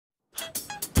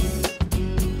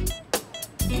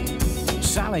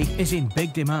Sally is in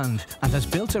big demand and has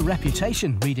built a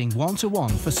reputation reading one-to-one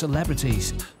for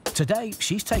celebrities. Today,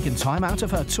 she's taken time out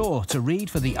of her tour to read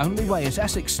for The Only Way Is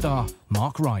Essex star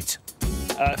Mark Wright.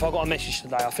 If I got a message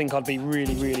today, I think I'd be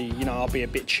really, you know, I'd be a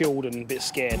bit chilled and a bit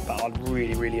scared, but I'd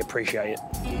really appreciate it.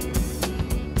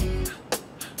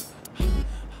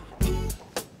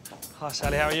 Hi,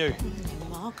 Sally, how are you?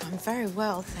 Mark, I'm very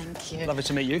well, thank you. Lovely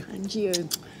to meet you. And you.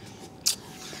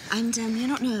 And you're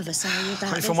not nervous, are you,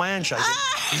 about Ready for my handshake?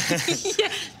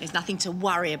 Yeah. There's nothing to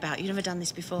worry about. You've never done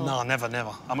this before? No, never.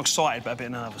 I'm excited, but a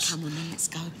bit nervous. Come on, then, let's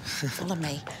go. Follow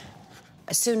me.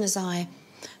 As soon as I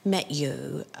met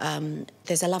you,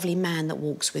 there's a lovely man that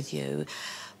walks with you.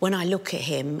 When I look at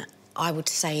him, I would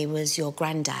say he was your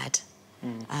granddad.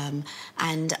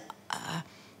 And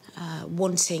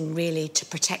wanting really to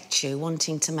protect you,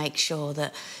 wanting to make sure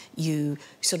that you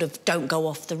sort of don't go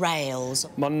off the rails.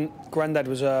 My granddad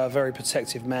was a very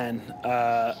protective man.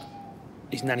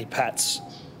 He's Nanny Pat's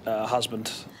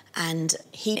husband. And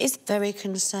he is very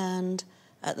concerned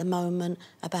at the moment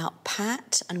about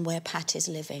Pat and where Pat is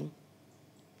living.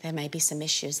 There may be some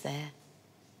issues there.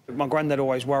 My granddad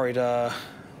always worried about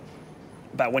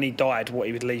when he died, what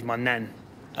he would leave my nan,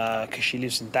 because she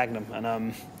lives in Dagenham,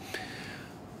 and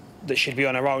that she'd be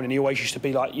on her own, and he always used to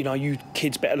be like, you know, you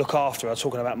kids better look after her,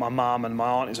 talking about my mum and my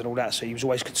aunties and all that, so he was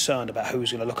always concerned about who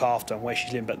was going to look after her and where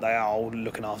she's living, but they are all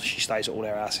looking after, she stays at all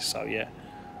their houses, so yeah.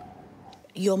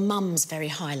 Your mum's very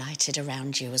highlighted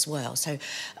around you as well, so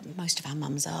most of our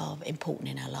mums are important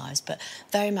in our lives, but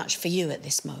very much for you at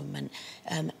this moment.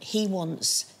 He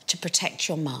wants to protect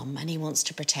your mum and he wants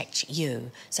to protect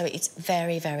you, so it's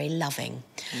very loving.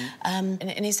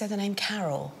 And is there the name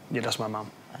Carol? Yeah, that's my mum.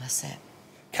 Oh, that's it.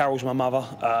 Carol's my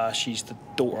mother. She's the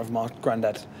daughter of my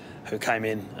granddad, who came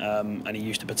in, and he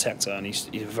used to protect her, and he's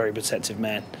a very protective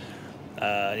man.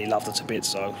 And he loved her to bits,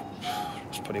 so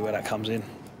that's probably where that comes in.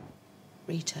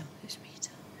 Rita. Who's Rita?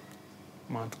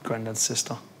 My granddad's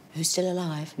sister. Who's still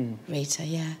alive? Rita,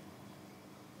 yeah.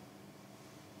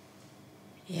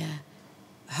 Yeah.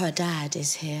 Her dad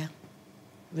is here.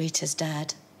 Rita's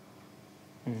dad.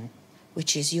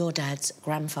 Which is your dad's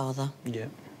grandfather. Yeah.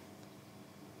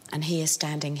 And he is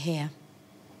standing here.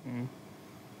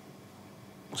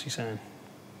 What's he saying?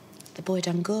 The boy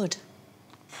done good.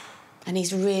 And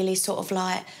he's really sort of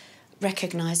like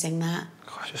recognising that.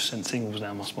 God, I just sent tingles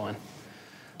down my spine.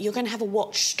 You're going to have a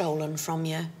watch stolen from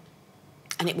you,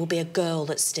 and it will be a girl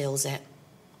that steals it.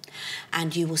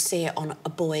 And you will see it on a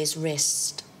boy's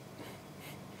wrist.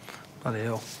 Bloody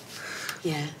hell.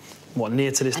 Yeah. What,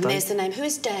 near to this day? And there's the name. Who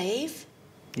is Dave?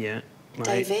 Yeah.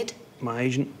 David? My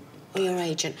agent. Or your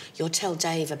agent. You'll tell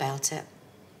Dave about it,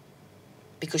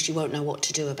 because you won't know what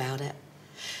to do about it.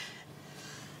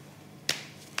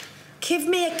 Give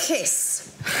me a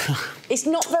kiss. It's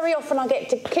not very often I get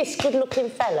to kiss good-looking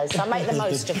fellas, so I make the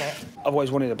most of it. I've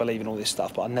always wanted to believe in all this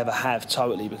stuff, but I never have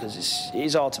totally, because it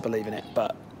is hard to believe in it.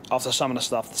 But after some of the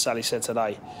stuff that Sally said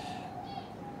today,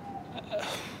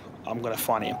 I'm going to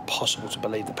find it impossible to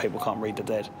believe that people can't read the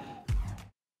dead.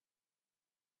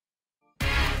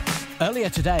 Earlier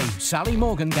today, Sally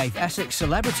Morgan gave Essex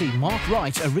celebrity Mark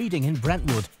Wright a reading in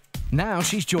Brentwood. Now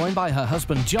she's joined by her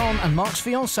husband John and Mark's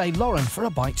fiancée Lauren for a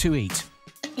bite to eat.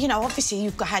 You know, obviously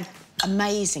you've had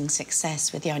amazing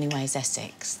success with The Only Way Is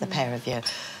Essex, the pair of you,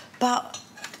 but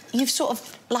you've sort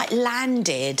of, like,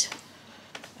 landed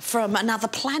from another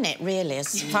planet, really,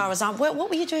 as far as I'm... What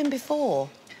were you doing before?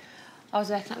 I was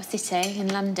working at the City in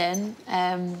London.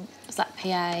 I was like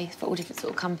PA for all different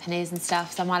sort of companies and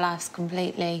stuff, so my life's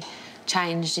completely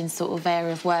changed in sort of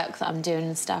area of work that I'm doing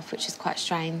and stuff, which is quite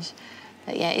strange.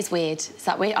 But yeah, it's weird. It's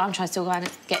like weird. I'm trying to still go and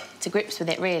get to grips with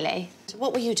it, really. So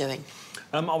what were you doing?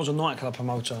 I was a nightclub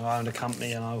promoter. I owned a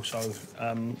company, and I also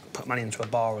put money into a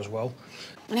bar as well.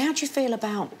 And how do you feel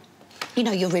about, you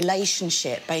know, your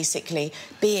relationship, basically,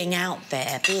 being out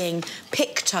there, being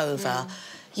picked over,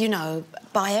 you know,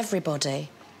 by everybody?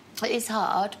 It is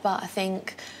hard, but I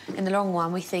think in the long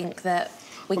run we think that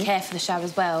we care for the show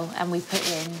as well, and we've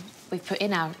put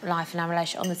in our life and our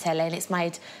relationship on the telly, and it's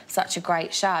made such a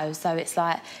great show. So it's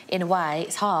like, in a way,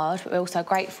 it's hard, but we're also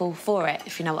grateful for it,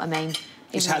 if you know what I mean.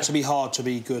 It's had to be hard to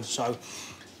be good. So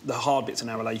the hard bits in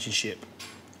our relationship,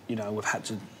 you know, we've had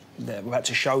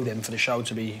to show them for the show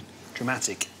to be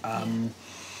dramatic. And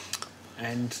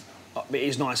it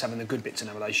is nice having the good bits in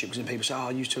a relationship, because then people say, oh,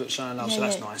 I used to look so in love, so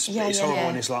that's nice. But it's horrible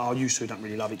when it's like, oh, you two don't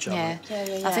really love each other.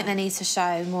 I think they need to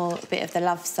show more a bit of the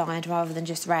love side rather than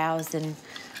just roused and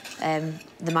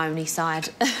the moany side.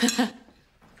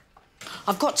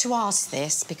 I've got to ask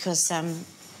this because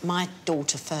my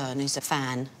daughter Fern, who's a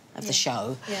fan of the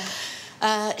show,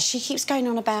 she keeps going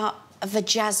on about a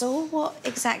vajazzle. What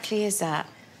exactly is that?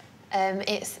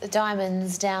 It's the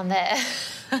diamonds down there.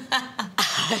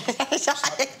 It's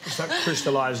that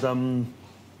crystallised, so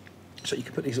you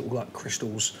can put these little, like,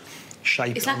 crystals,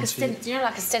 shape It's like a stencil, you know,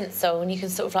 like a stencil, and you can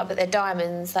sort of, like, but they're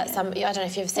diamonds, like some, I don't know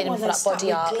if you've ever seen them for, like,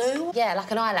 body art. Glue? Yeah,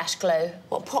 like an eyelash glue.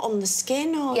 What, put on the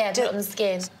skin, or...? Yeah, put it on the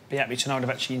skin. Be happy to know they've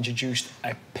actually introduced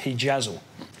a pejazzle.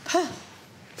 Purr.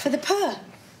 For the purr.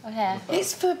 Oh, yeah.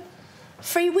 It's for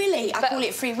Free Willy. I call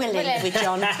it Free Willy with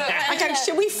John. I go,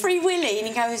 should we Free Willy? And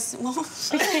he goes, what?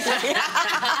 So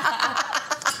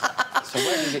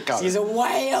where does it go? He's a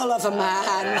whale of a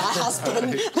man, my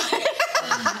husband.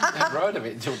 Never heard of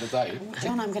it until today.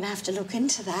 John, I'm going to have to look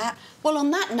into that. Well, on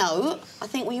that note, I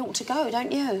think we ought to go,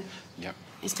 don't you? Yep.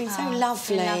 It's been so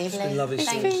lovely. It's been lovely.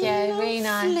 Thank you, really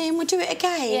nice. And we'll do it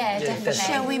again. Yeah, definitely.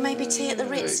 Shall we maybe tea at the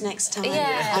Ritz next time?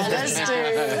 Yeah. Let's do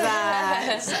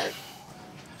that.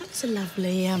 It's a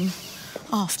lovely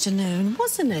afternoon,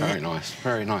 wasn't it?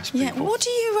 Very nice people. Yeah. What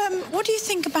do you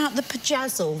think about the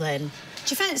pejazzle then? Do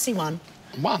you fancy one?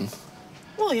 One?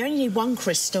 Well, you only need one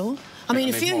crystal. I mean,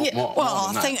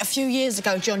 I think a few years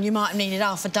ago, John, you might have needed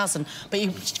half a dozen, but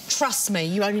you trust me,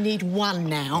 you only need one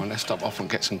now. Well, let's stop off and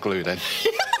get some glue then.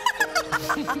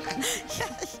 Yeah.